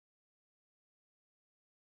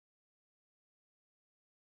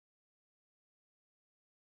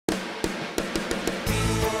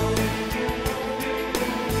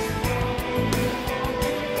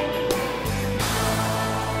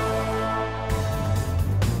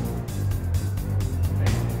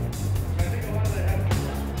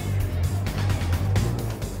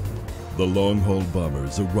The long-haul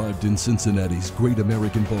Bombers arrived in Cincinnati's Great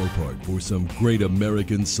American Ballpark for some Great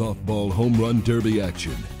American Softball Home Run Derby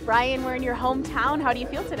action. Brian, we're in your hometown. How do you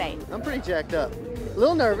feel today? I'm pretty jacked up. A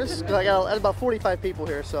little nervous because I got about 45 people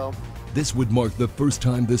here, so. This would mark the first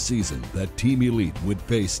time this season that Team Elite would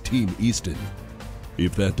face Team Easton.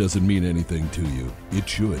 If that doesn't mean anything to you, it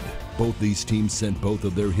should. Both these teams sent both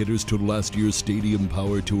of their hitters to last year's Stadium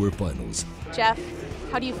Power Tour finals. Jeff,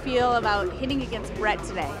 how do you feel about hitting against Brett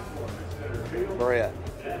today? Brett,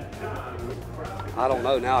 I don't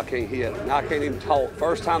know. Now I can't hit. Now I can't even talk.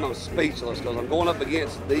 First time I'm speechless because I'm going up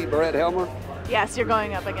against the Brett Helmer. Yes, you're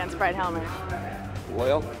going up against Brett Helmer.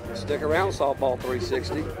 Well, stick around, Softball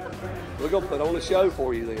 360. We're going to put on a show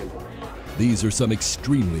for you then. These are some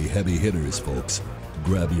extremely heavy hitters, folks.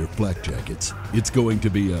 Grab your flak jackets. It's going to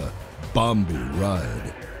be a bomby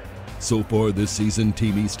ride. So far this season,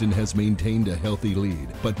 Team Easton has maintained a healthy lead,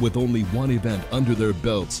 but with only one event under their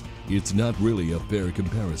belts, it's not really a fair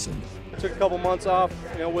comparison. Took a couple months off,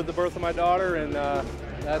 with the birth of my daughter, and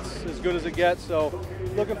that's as good as it gets. So,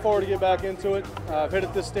 looking forward to get back into it. I've hit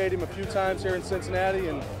at this stadium a few times here in Cincinnati,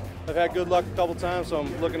 and I've had good luck a couple times. So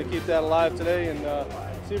I'm looking to keep that alive today and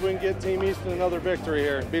see if we can get Team Easton another victory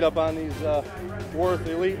here and beat up on these Worth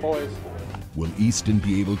Elite boys. Will Easton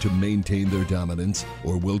be able to maintain their dominance,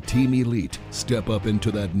 or will Team Elite step up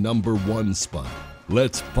into that #1 spot?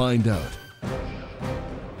 Let's find out.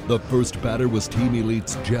 The first batter was Team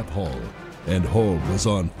Elite's Jeff Hall, and Hall was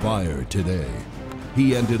on fire today.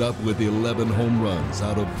 He ended up with 11 home runs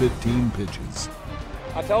out of 15 pitches.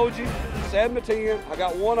 I told you, 7 to 10. I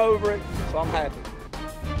got one over it, so I'm happy.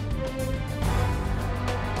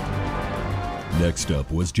 Next up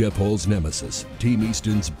was Jeff Hall's nemesis, Team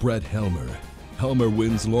Easton's Brett Helmer. Helmer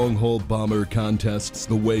wins long-haul bomber contests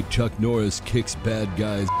the way Chuck Norris kicks bad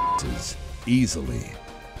guys' asses, easily.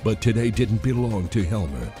 But today didn't belong to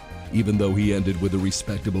Helmer. Even though he ended with a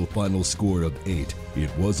respectable final score of 8, it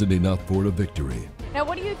wasn't enough for a victory. Now,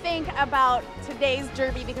 what do you think about today's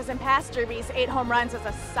derby? Because in past derbies, 8 home runs is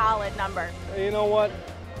a solid number. You know what?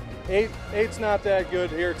 Eight's not that good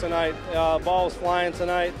here tonight. Ball's flying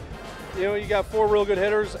tonight. You got 4 real good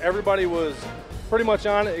hitters. Everybody was pretty much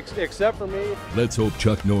on it except for me. Let's hope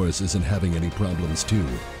Chuck Norris isn't having any problems too.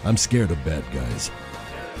 I'm scared of bad guys.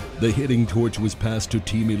 The hitting torch was passed to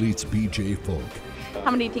Team Elite's BJ Folk.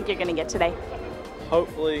 How many do you think you're going to get today?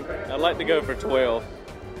 Hopefully, I'd like to go for 12.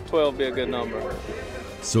 12 would be a good number.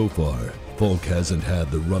 So far, Folk hasn't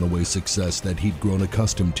had the runaway success that he'd grown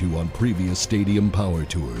accustomed to on previous Stadium Power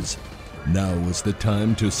Tours. Now was the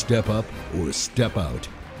time to step up or step out.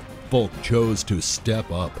 Folk chose to step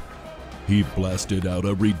up. He blasted out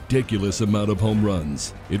a ridiculous amount of home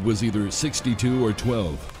runs. It was either 62 or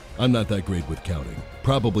 12. I'm not that great with counting.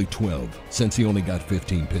 Probably 12, since he only got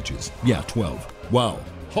 15 pitches. Yeah, 12. Wow.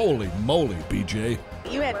 Holy moly, BJ.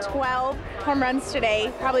 You had 12 home runs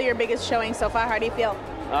today, probably your biggest showing so far. How do you feel?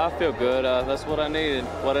 I feel good. That's what I needed.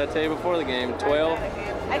 What did I tell you before the game? 12?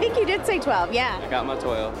 I think you did say 12, yeah. I got my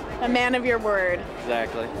 12. A man of your word.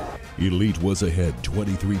 Exactly. Elite was ahead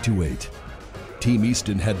 23-8. Team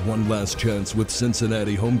Easton had one last chance with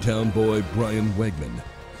Cincinnati hometown boy Brian Wegman.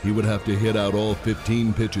 He would have to hit out all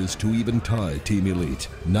 15 pitches to even tie Team Elite.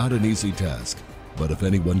 Not an easy task, but if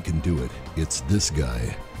anyone can do it, it's this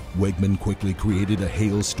guy. Wegman quickly created a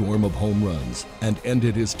hailstorm of home runs and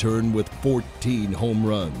ended his turn with 14 home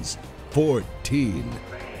runs. 14!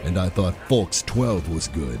 And I thought Folk's 12 was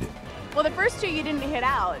good. Well, the first 2 you didn't hit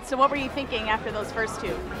out, so what were you thinking after those first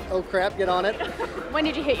 2? Oh crap, get on it. When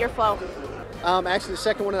did you hit your flow? Actually, the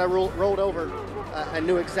second one that I rolled over, I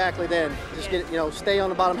knew exactly then. Just stay on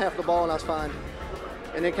the bottom half of the ball and I was fine.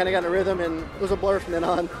 And then kind of got in a rhythm and it was a blur from then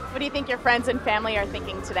on. What do you think your friends and family are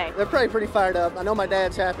thinking today? They're probably pretty fired up. I know my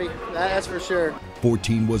dad's happy, that's for sure.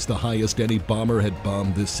 14 was the highest any Bomber had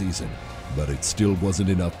bombed this season, but it still wasn't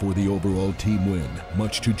enough for the overall team win,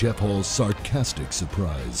 much to Jeff Hall's sarcastic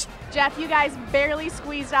surprise. Jeff, you guys barely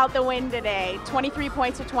squeezed out the win today. 23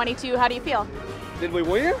 points to 22. How do you feel? Did we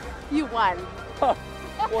win? You won. Huh.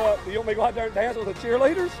 Well, you want me to go out there and dance with the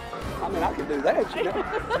cheerleaders? I mean, I can do that,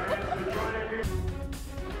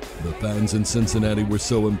 The fans in Cincinnati were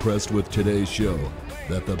so impressed with today's show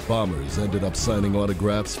that the Bombers ended up signing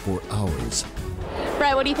autographs for hours.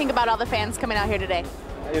 Brett, what do you think about all the fans coming out here today?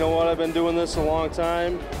 You know what? I've been doing this a long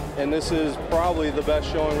time, and this is probably the best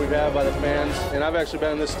showing we've had by the fans. And I've actually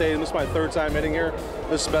been in this stadium. This is my 3rd time hitting here.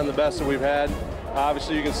 This has been the best that we've had.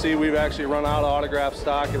 Obviously, you can see we've actually run out of autograph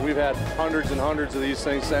stock, and we've had hundreds and hundreds of these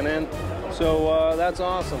things sent in. So that's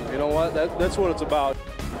awesome. You know what? That's what it's about.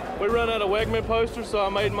 We run out of Wegman posters, so I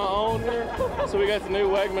made my own here. So we got the new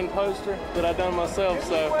Wegman poster that I done myself.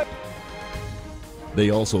 So They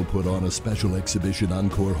also put on a special exhibition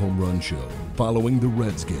encore home run show following the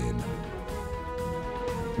Reds game.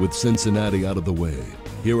 With Cincinnati out of the way,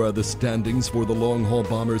 here are the standings for the Long Haul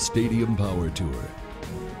Bombers Stadium Power Tour.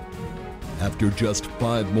 After just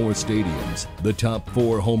 5 more stadiums, the top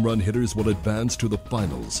 4 home run hitters will advance to the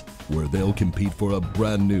finals, where they'll compete for a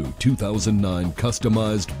brand new 2009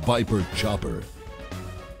 customized Viper Chopper.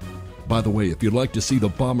 By the way, if you'd like to see the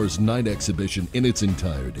Bombers night exhibition in its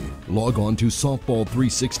entirety, log on to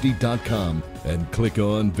softball360.com and click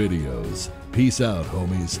on videos. Peace out,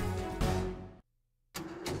 homies.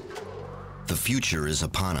 The future is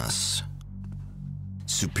upon us.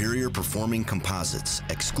 Superior performing composites,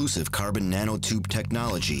 exclusive carbon nanotube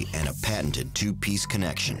technology, and a patented 2-piece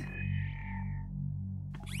connection.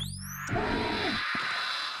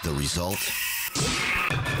 The result?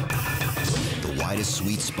 The widest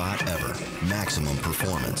sweet spot ever. Maximum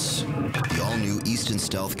performance. The all-new Easton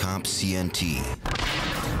Stealth Comp CNT.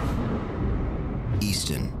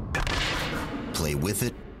 Easton. Play with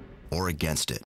it or against it.